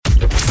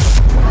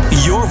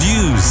Your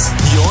views,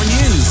 your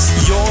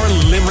news, your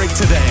Limerick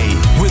Today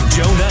with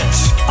Joe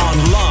Nash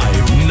on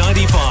Live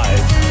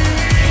 95.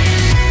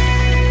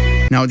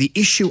 Now, the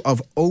issue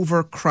of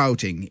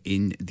overcrowding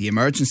in the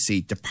emergency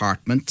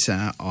department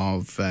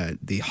of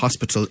the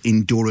hospital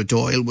in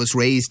Dooradoyle was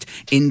raised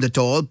in the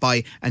Dáil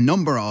by a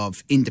number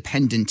of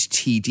independent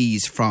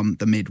TDs from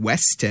the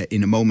Midwest.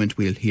 In a moment,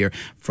 we'll hear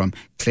from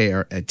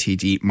Clare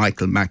TD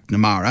Michael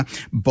McNamara.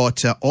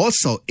 But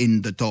also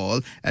in the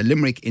Dáil,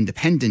 Limerick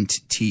independent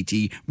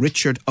TD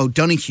Richard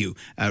O'Donoghue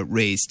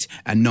raised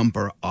a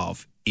number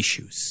of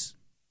issues.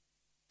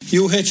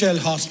 UHL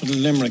Hospital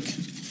Limerick.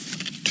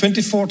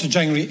 24th of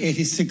January,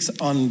 86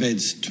 on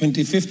beds.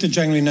 25th of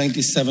January,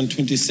 97.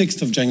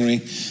 26th of January,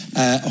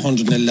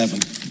 111.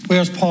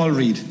 Where's Paul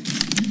Reid?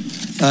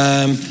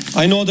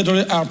 I know that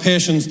there are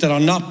patients that are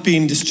not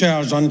being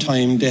discharged on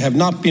time. They have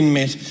not been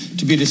met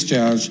to be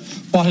discharged.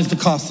 What is the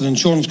cost of the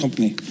insurance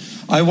company?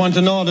 I want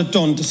an audit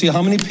done to see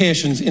how many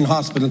patients in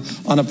hospital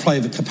on a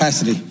private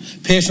capacity.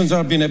 Patients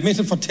are being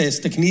admitted for tests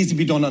that can easily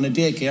be done on a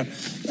daycare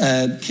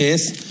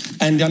case,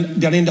 and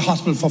they're in the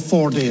hospital for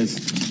 4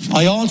 days.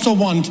 I also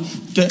want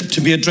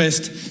to be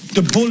addressed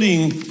the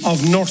bullying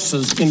of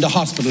nurses in the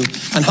hospital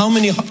and how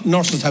many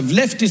nurses have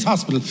left this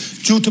hospital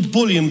due to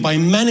bullying by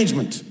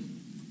management.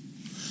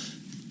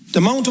 The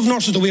amount of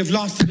nurses that we have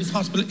lost in this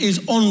hospital is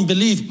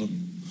unbelievable.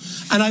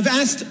 And I've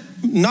asked,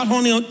 not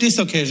only on this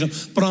occasion,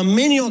 but on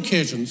many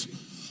occasions,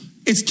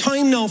 it's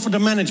time now for the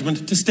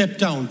management to step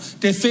down.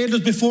 They failed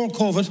us before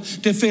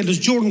COVID, they failed us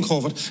during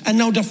COVID, and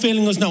now they're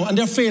failing us now, and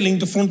they're failing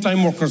the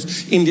frontline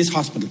workers in this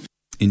hospital.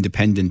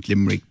 Independent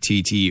Limerick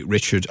TD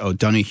Richard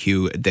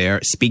O'Donoghue there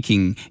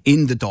speaking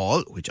in the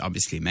Dáil, which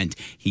obviously meant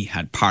he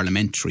had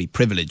parliamentary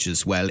privilege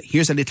as well.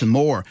 Here's a little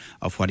more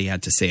of what he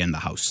had to say in the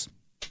House.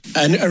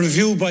 And a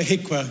review by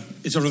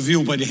HICWA is a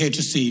review by the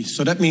HSE.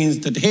 So that means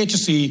that the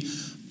HSE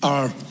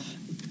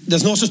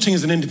there's no such thing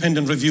as an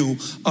independent review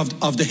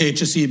of the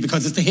HSE,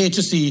 because it's the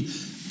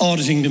HSE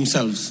auditing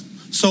themselves.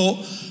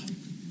 So,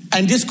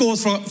 and this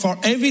goes for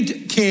every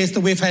case that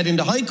we've had in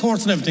the high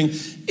courts and everything.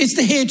 It's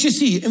the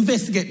HSE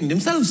investigating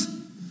themselves.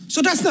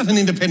 So that's not an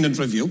independent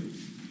review.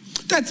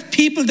 That's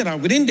people that are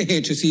within the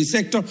HSE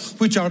sector,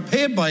 which are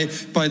paid by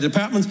the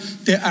departments.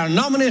 They are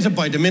nominated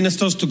by the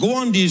ministers to go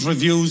on these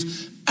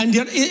reviews, and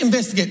they're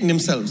investigating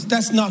themselves.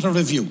 That's not a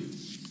review.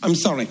 I'm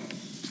sorry.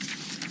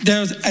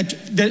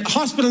 The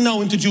hospital now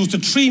introduced a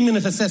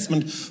 3-minute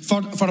assessment for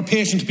a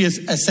patient to be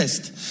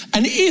assessed.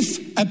 And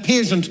if a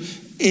patient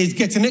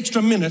gets an extra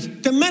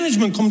minute, the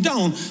management come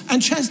down and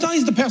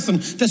chastise the person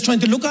that's trying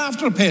to look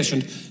after a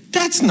patient.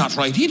 That's not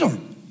right either.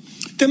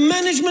 The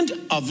management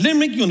of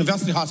Limerick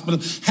University Hospital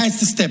has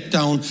to step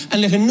down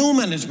and let a new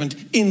management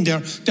in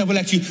there that will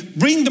actually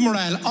bring the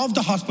morale of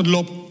the hospital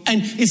up.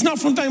 And it's not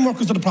frontline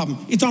workers that are the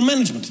problem, it's our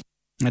management.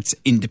 That's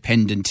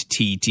independent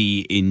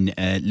TD in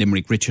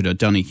Limerick, Richard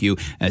O'Donoghue,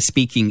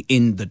 speaking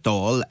in the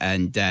Dáil,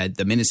 and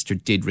the Minister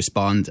did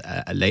respond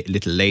a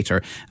little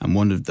later, and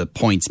one of the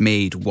points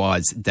made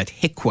was that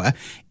HICWA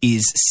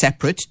is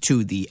separate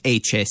to the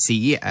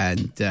HSE,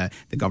 and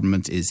the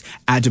government is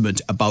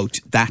adamant about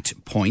that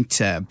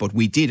point, but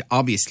we did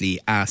obviously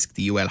ask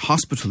the UL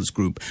Hospitals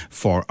Group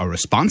for a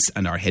response,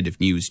 and our Head of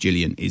News,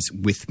 Gillian, is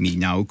with me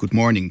now. Good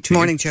morning to you.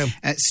 Morning, Joe.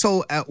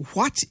 So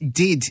what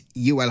did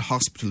UL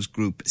Hospitals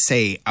Group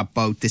say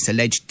about this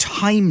alleged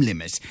time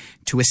limit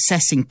to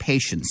assessing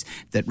patients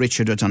that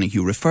Richard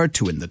O'Donoghue referred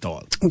to in the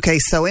Dáil? Okay,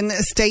 so in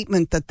a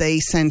statement that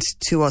they sent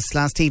to us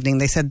last evening,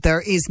 they said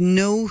there is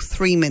no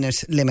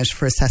 3-minute limit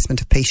for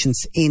assessment of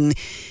patients in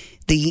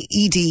the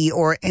ED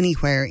or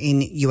anywhere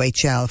in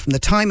UHL from the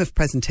time of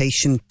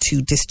presentation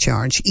to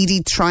discharge.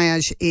 ED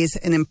triage is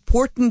an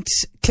important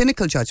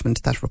clinical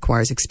judgment that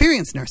requires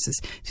experienced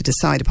nurses to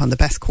decide upon the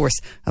best course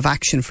of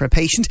action for a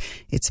patient.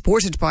 It's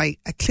supported by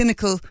a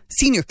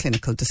senior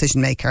clinical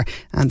decision maker,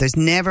 and there's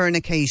never an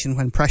occasion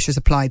when pressure is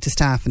applied to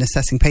staff in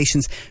assessing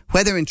patients,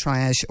 whether in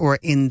triage or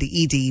in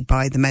the ED,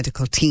 by the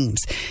medical teams.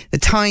 The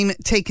time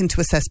taken to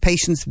assess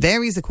patients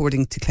varies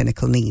according to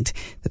clinical need.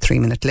 The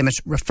 3-minute limit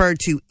referred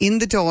to in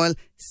the Dáil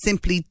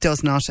simply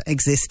does not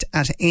exist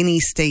at any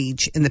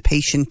stage in the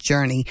patient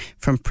journey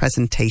from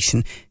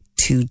presentation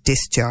to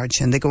discharge.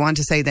 And they go on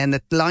to say then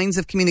that lines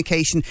of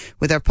communication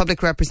with our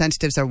public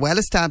representatives are well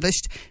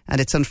established,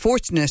 and it's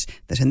unfortunate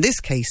that in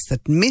this case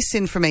that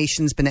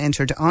misinformation's been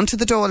entered onto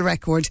the Dáil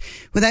record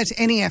without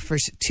any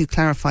effort to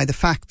clarify the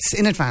facts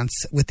in advance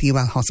with the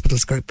UL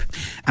Hospitals Group.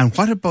 And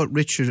what about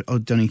Richard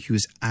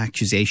O'Donoghue's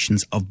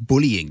accusations of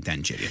bullying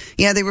then, Gillian?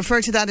 Yeah, they refer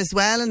to that as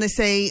well, and they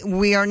say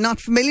we are not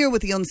familiar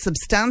with the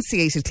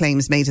unsubstantiated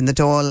claims made in the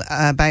Dáil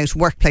about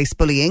workplace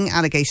bullying.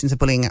 Allegations of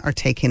bullying are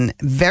taken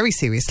very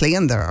seriously,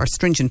 and there are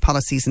stringent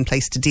policies in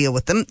place to deal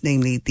with them,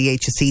 namely the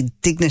HSE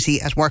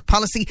Dignity at Work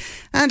policy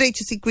and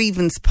HSE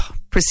grievance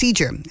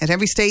procedure. At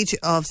every stage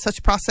of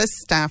such process,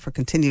 staff are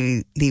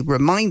continually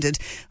reminded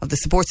of the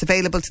supports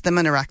available to them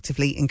and are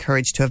actively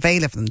encouraged to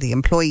avail of them. The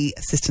Employee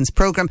Assistance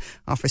Programme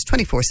offers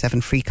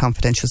 24/7 free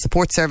confidential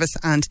support service,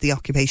 and the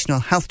Occupational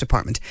Health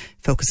Department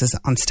focuses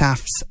on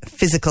staff's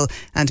physical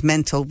and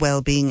mental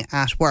well-being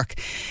at work.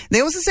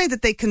 They also say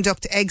that they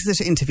conduct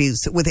exit interviews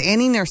with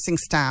any nursing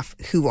staff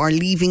who are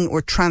leaving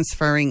or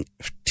transferring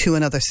to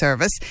another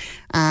service,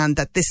 and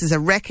that this is a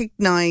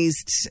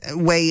recognised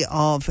way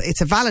of,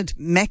 it's a valid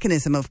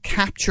mechanism of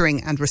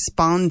capturing and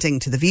responding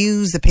to the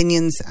views,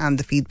 opinions and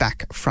the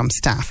feedback from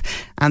staff,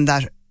 and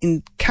that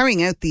in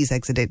carrying out these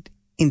exit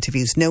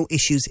interviews, no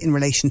issues in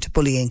relation to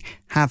bullying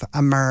have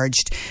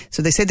emerged.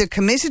 So they say they're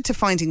committed to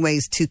finding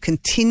ways to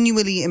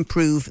continually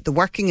improve the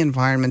working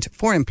environment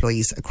for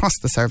employees across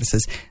the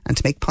services and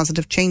to make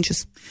positive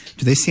changes.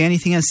 Do they say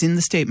anything else in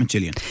the statement,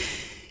 Gillian?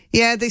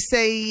 Yeah, they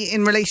say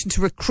in relation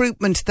to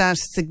recruitment that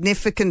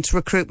significant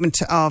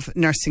recruitment of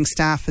nursing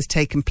staff has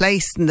taken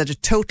place and that a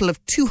total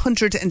of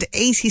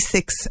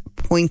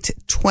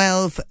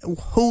 286.12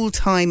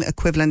 whole-time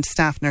equivalent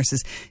staff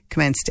nurses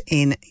commenced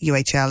in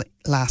UHL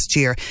last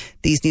year.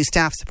 These new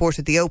staff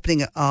supported the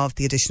opening of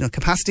the additional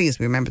capacity, as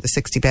we remember the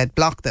 60-bed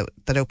block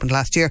that opened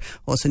last year,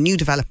 also new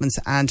developments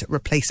and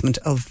replacement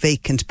of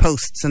vacant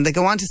posts. And they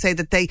go on to say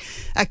that they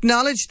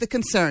acknowledge the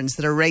concerns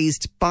that are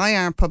raised by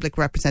our public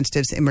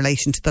representatives in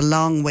relation to the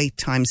long wait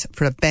times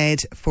for a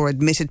bed for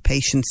admitted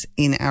patients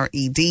in our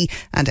ED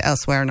and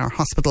elsewhere in our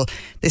hospital.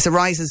 This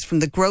arises from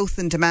the growth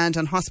in demand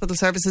on hospital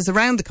services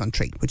around the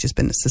country, which has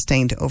been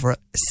sustained over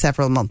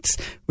several months.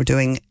 We're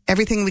doing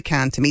everything we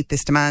can to meet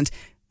this demand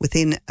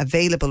within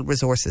available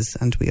resources,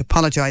 and we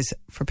apologise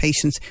for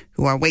patients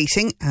who are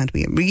waiting, and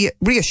we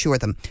reassure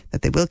them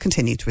that they will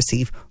continue to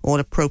receive all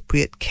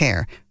appropriate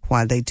care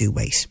while they do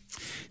wait.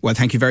 Well,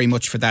 thank you very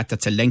much for that.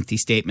 That's a lengthy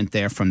statement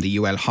there from the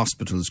UL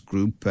Hospitals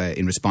Group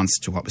in response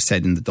to what was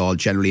said in the Dáil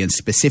generally, and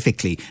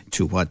specifically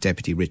to what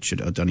Deputy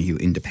Richard O'Donoghue,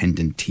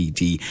 Independent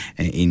TD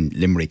in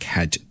Limerick,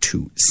 had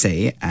to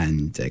say.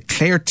 And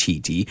Clare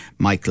TD,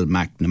 Michael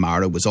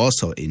McNamara, was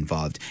also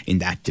involved in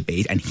that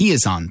debate, and he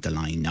is on the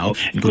line now.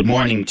 Good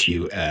morning to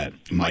you,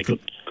 Michael.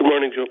 Good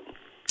morning, Joe.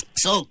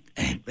 So,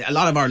 a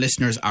lot of our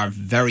listeners are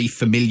very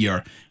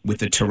familiar with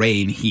the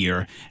terrain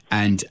here,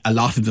 and a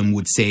lot of them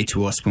would say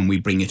to us when we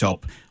bring it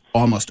up,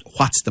 almost,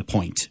 what's the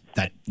point?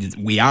 That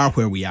we are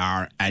where we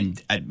are,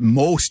 and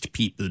most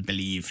people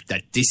believe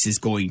that this is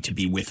going to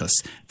be with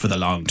us for the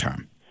long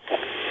term.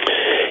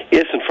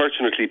 Yes,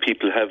 unfortunately,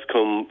 people have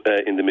come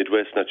in the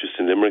Midwest, not just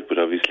in Limerick, but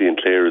obviously in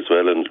Clare as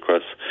well, and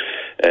across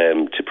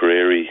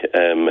Tipperary,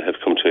 have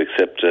come to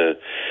accept a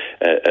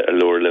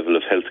lower level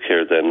of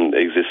healthcare than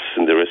exists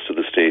in the rest of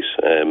the state.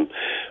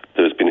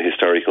 There's been a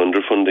historic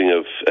underfunding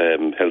of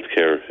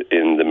healthcare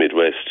in the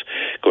Midwest,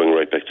 going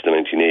right back to the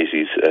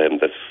 1980s.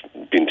 That's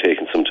been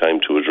taken some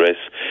time to address.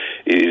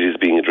 It is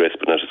being addressed,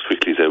 but not as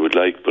quickly as I would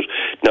like. But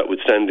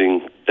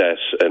notwithstanding that,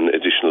 and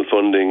additional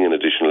funding and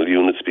additional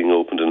units being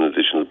opened and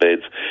additional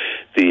beds,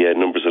 the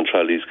numbers on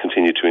trolleys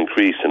continue to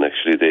increase, and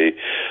actually they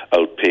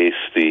outpace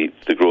the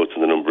growth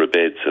in the number of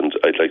beds. And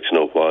I'd like to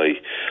know why.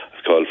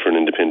 I've called for an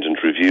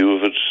independent review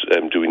of it.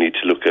 Do we need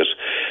to look at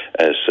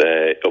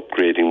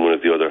upgrading one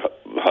of the other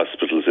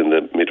hospitals in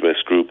the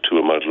Midwest group to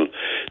a Model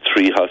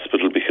 3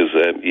 hospital? Because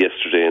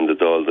yesterday in the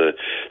Dáil, the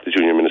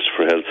Junior Minister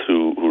for Health,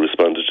 who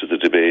responded to the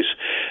debate,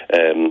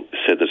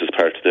 said that as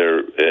part of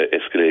their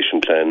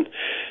escalation plan,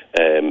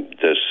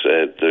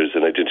 that there's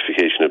an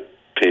identification of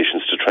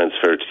patients to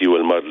transfer to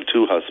UL Model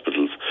 2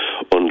 hospitals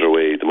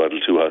underway. The Model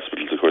 2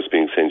 hospitals, of course,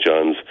 being St.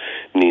 John's,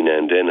 Nina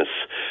and Dennis.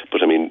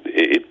 But I mean,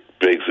 it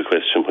begs the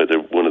question whether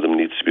one of them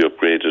needs to be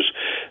upgraded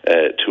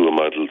to a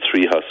Model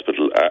 3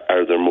 hospital.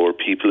 Are there more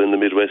people in the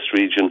Midwest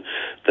region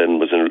than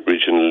was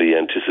originally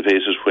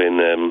anticipated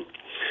when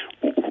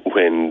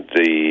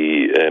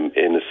the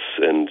Ennis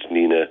and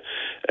Nina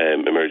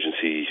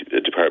emergency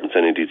departments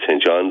and indeed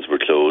St. John's were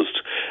closed?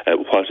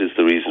 What is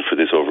the reason for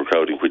this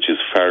overcrowding, which is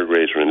far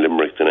greater in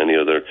Limerick than any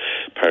other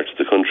part of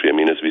the country? I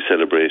mean, as we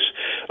celebrate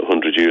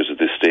 100 years of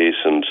this state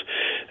and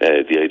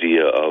the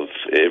idea of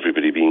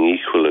everybody being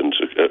equal, and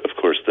of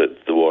course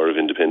that the War of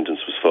Independence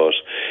was fought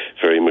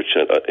very much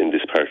in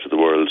this part of the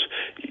world,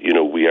 you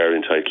know, we are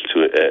entitled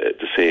to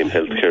the same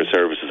healthcare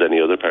service as any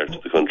other part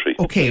of the country.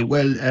 Okay,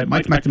 well,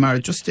 Mike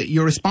McNamara, just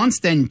your response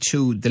then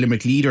to the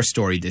Limerick Leader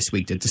story this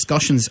week, that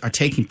discussions are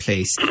taking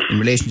place in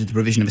relation to the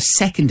provision of a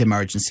second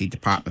emergency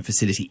department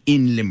facility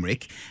in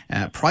Limerick,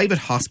 a private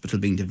hospital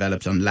being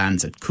developed on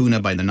lands at Cuna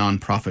by the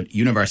non-profit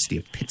University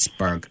of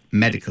Pittsburgh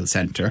Medical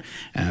Centre,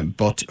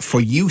 but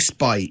for use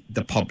by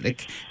the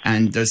public.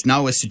 And there's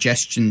now a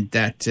suggestion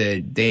that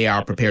they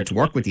are prepared to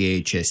work with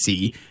the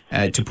HSE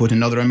to put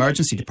another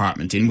emergency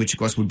department in, which of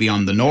course would be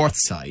on the north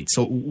side.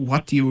 So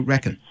what do you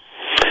reckon?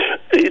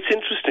 It's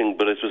interesting,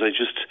 but I suppose I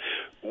just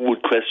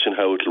would question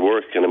how it'll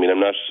work. And I mean,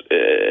 I'm not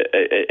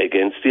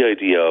against the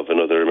idea of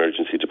another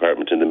emergency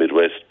department in the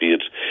Midwest, be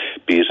it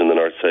on the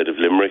north side of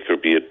Limerick or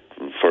be it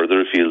further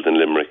afield in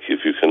Limerick,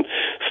 if you can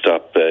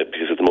stop,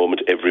 because at the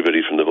moment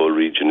everybody from the whole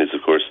region is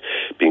of course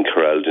being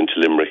corralled into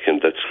Limerick,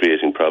 and that's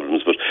creating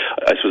problems. But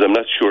I suppose I'm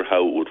not sure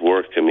how it would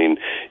work. I mean,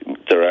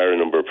 there are a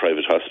number of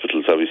private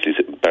hospitals. Obviously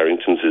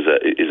Barrington's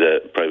is a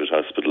private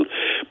hospital,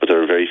 but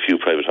there are very few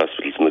private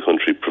hospitals in the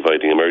country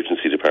providing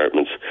emergency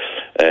departments,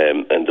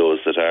 and those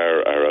that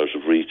are out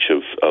of reach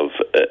of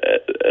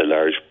a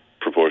large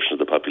proportion of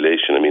the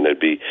population. I mean,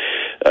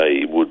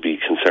 I would be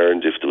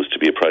concerned if there was to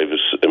be a private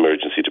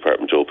emergency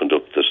department opened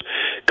up that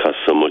cost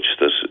so much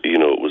that, you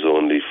know, it was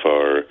only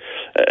for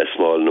a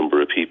small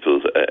number of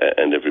people,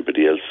 and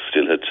everybody else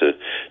still had to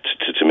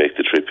make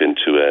the trip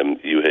into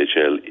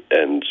UHL,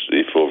 and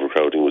if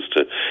overcrowding was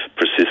to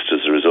persist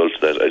as a result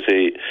of that. I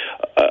say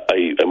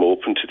I am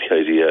open to the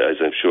idea, as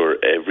I'm sure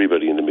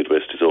everybody in the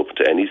Midwest is open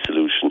to any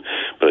solution,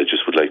 but I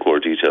just would like more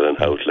detail on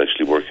how it will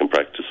actually work in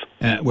practice.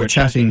 We're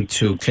chatting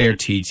to Clare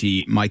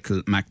TD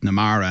Michael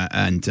McNamara,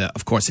 and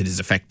of course it is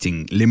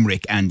affecting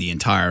Limerick and the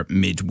entire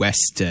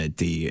Midwest,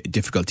 the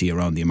difficulty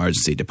around the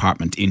emergency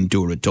department in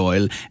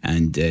Dooradoyle,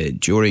 and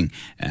during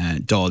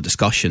Dáil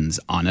discussions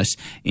on it,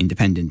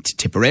 independent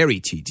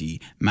Tipperary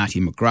TD Matty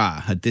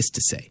McGrath had this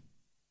to say.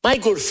 My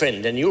good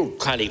friend and your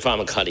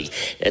former colleague,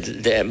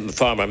 the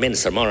former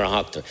Minister, Maura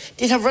Hoctor,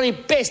 did her very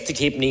best to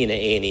keep Nina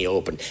A&E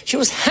open. She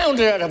was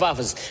hounded out of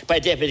office by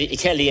Deputy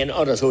Kelly and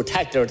others who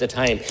attacked her at the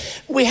time.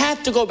 We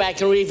have to go back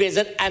and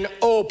revisit and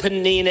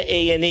open Nina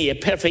A&E, a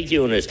perfect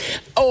unit.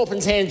 Open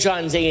St.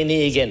 John's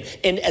A&E again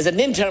as an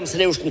interim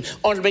solution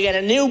until we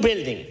get a new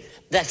building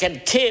that's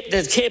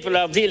capable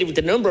of dealing with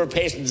the number of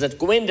patients that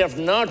go in there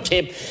from North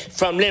Tip,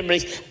 from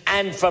Limerick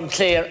and from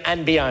Clare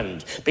and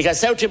beyond. Because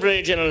South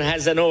Tipperary General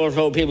has an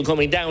overflow of people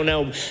coming down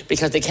now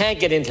because they can't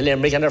get into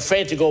Limerick and are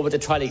afraid to go with the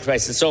trolley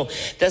crisis. So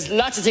there's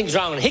lots of things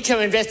wrong.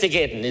 Hickler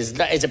investigating is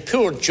a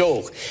pure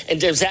joke. And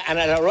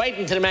they're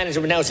writing to the manager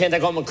now saying they're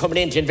coming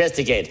in to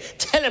investigate.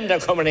 Tell them they're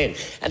coming in.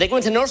 And they go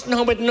into nursing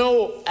home with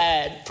no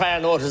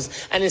prior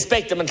notice and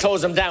inspect them and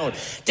close them down.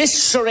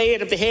 This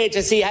charade of the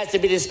HSE has to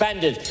be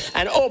disbanded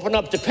and open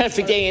up the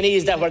perfect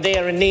A&Es that were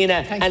there in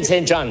Nina and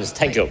St. John's.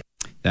 Thank you.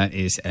 That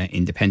is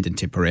independent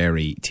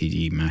Tipperary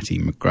TD Matty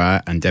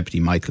McGrath and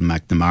Deputy Michael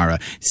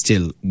McNamara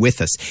still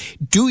with us.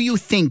 Do you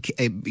think,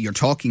 you're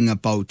talking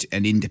about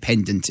an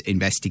independent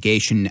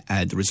investigation,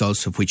 the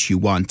results of which you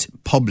want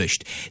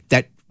published,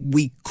 that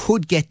we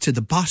could get to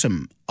the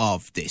bottom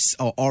of this,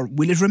 or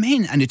will it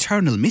remain an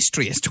eternal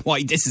mystery as to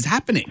why this is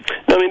happening?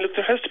 No, I mean, look,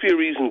 there has to be a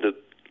reason that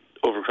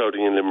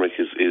overcrowding in Limerick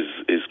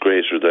is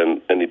greater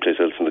than any place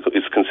else in the country.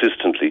 It's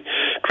consistently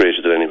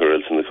greater than anywhere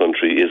else in the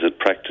country. Is it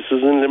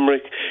practices in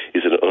Limerick?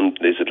 Is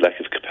it lack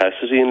of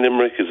capacity in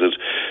Limerick? Is it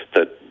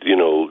that, you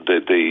know,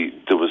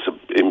 there was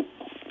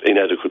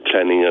inadequate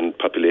planning and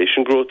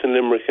population growth in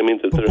Limerick? I mean,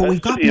 but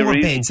we've got more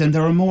beds and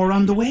there are more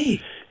on the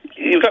way.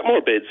 You've got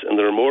more beds and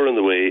there are more on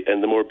the way,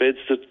 and the more beds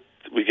that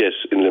we get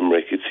in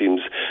Limerick, it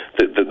seems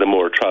that the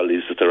more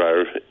trolleys that there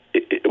are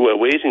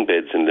waiting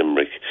beds in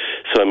Limerick.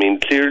 So, I mean,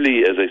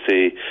 clearly, as I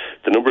say,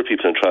 the number of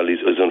people on trolleys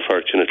is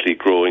unfortunately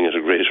growing at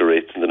a greater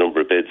rate than the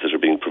number of beds that are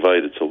being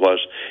provided. So what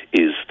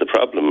is the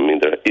problem? I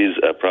mean, there is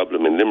a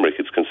problem in Limerick.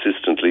 It's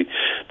consistently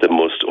the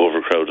most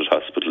overcrowded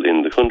hospital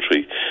in the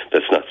country.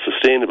 That's not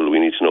sustainable. We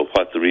need to know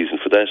what the reason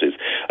for that is.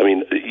 I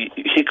mean,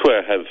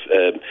 HIQA have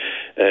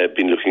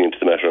been looking into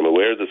the matter. I'm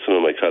aware that some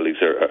of my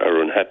colleagues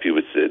are unhappy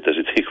with that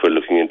it's HIQA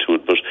looking into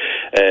it, but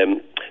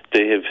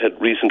they have had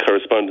recent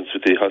correspondence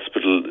with the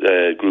hospital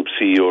group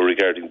CEO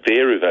regarding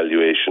their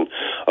evaluation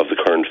of the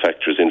current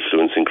factors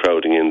influencing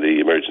crowding in the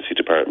emergency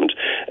department.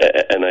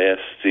 And I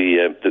asked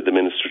the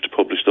Minister to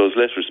publish those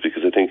letters,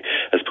 because I think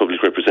as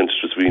public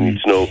representatives we need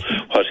to know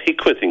what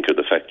HIQA think are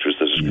the factors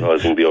that are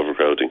causing the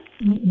overcrowding.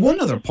 One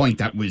other point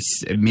that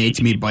was made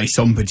to me by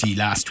somebody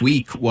last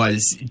week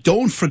was,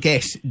 don't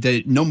forget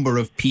the number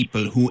of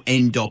people who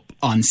end up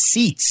on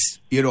seats,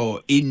 you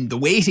know, in the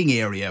waiting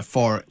area,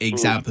 for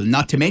example,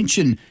 not to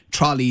mention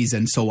trolleys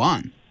and so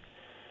on.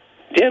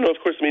 Yeah, no, of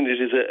course. I mean, it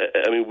is.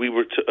 We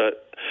were.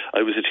 I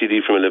was a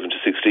TD from 11 to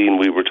 16.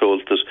 We were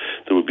told that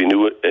there would be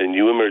a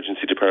new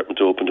emergency department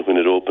opened, and when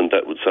it opened,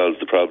 that would solve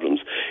the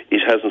problems.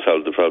 It hasn't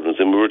solved the problems,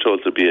 and we were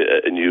told there'd be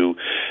a new,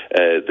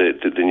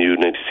 the new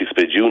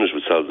 96-bed unit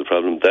would solve the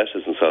problem. That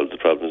hasn't solved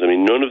the problems. I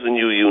mean, none of the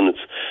new units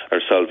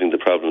are solving the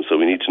problem. So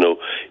we need to know: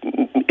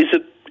 is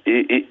it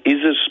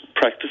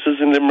practices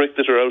in Limerick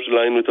that are out of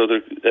line with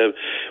other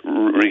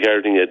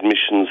regarding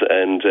admissions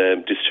and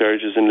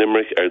discharges in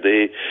Limerick? Are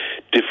they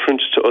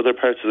different to other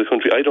parts of the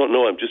country? I don't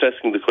know. I'm just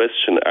asking the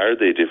question, are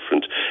they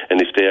different?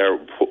 And if they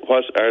are,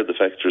 what are the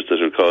factors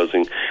that are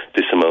causing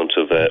this amount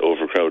of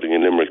overcrowding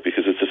in Limerick?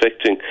 Because it's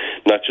affecting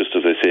not just,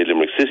 as I say,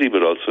 Limerick City,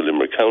 but also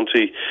Limerick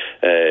County,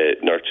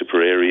 North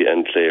Tipperary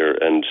and Clare.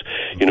 And,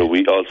 you know,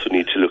 we also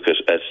need to look at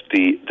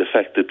the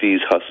fact that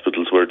these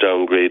hospitals were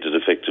downgraded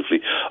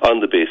effectively on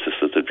the basis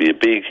that there'd be a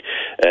big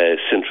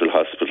central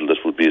hospital that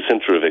would be a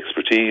centre of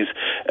expertise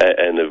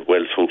and a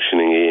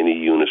well-functioning A&E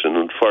unit. And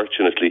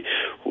unfortunately,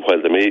 while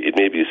it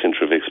may be a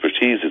centre of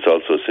expertise, it's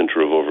also a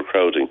centre of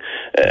overcrowding,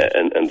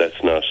 and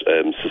that's not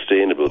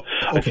sustainable.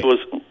 Okay. I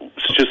suppose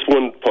just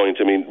one point.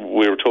 I mean,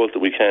 we were told that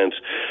we can't.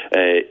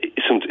 That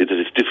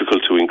it's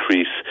difficult to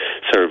increase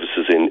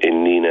services in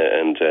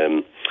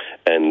Nenagh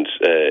and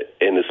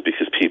Ennis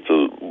because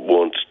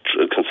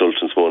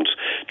consultants won't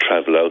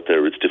travel out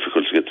there. It's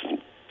difficult to get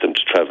them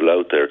to travel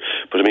out there.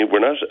 But I mean, we're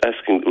not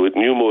asking, with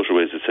new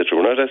motorways, etc.,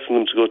 we're not asking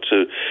them to go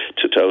to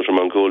Outer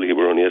Mongolia.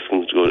 We're only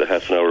asking them to go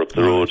half an hour up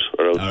the road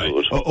or out the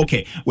road.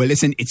 Okay. Well,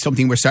 listen, it's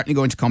something we're certainly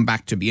going to come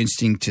back to. Be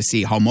interesting to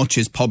see how much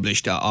is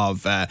published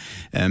of the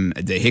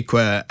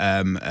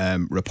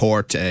HIQA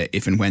report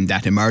if and when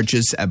that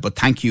emerges. But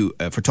thank you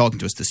for talking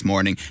to us this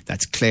morning.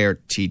 That's Clare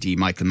TD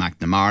Michael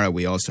McNamara.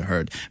 We also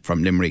heard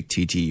from Limerick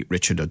TD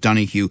Richard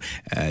O'Donoghue,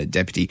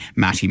 Deputy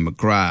Matty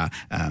McGrath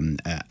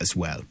as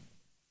well.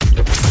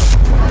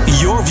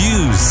 Your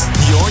views,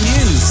 your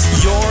news.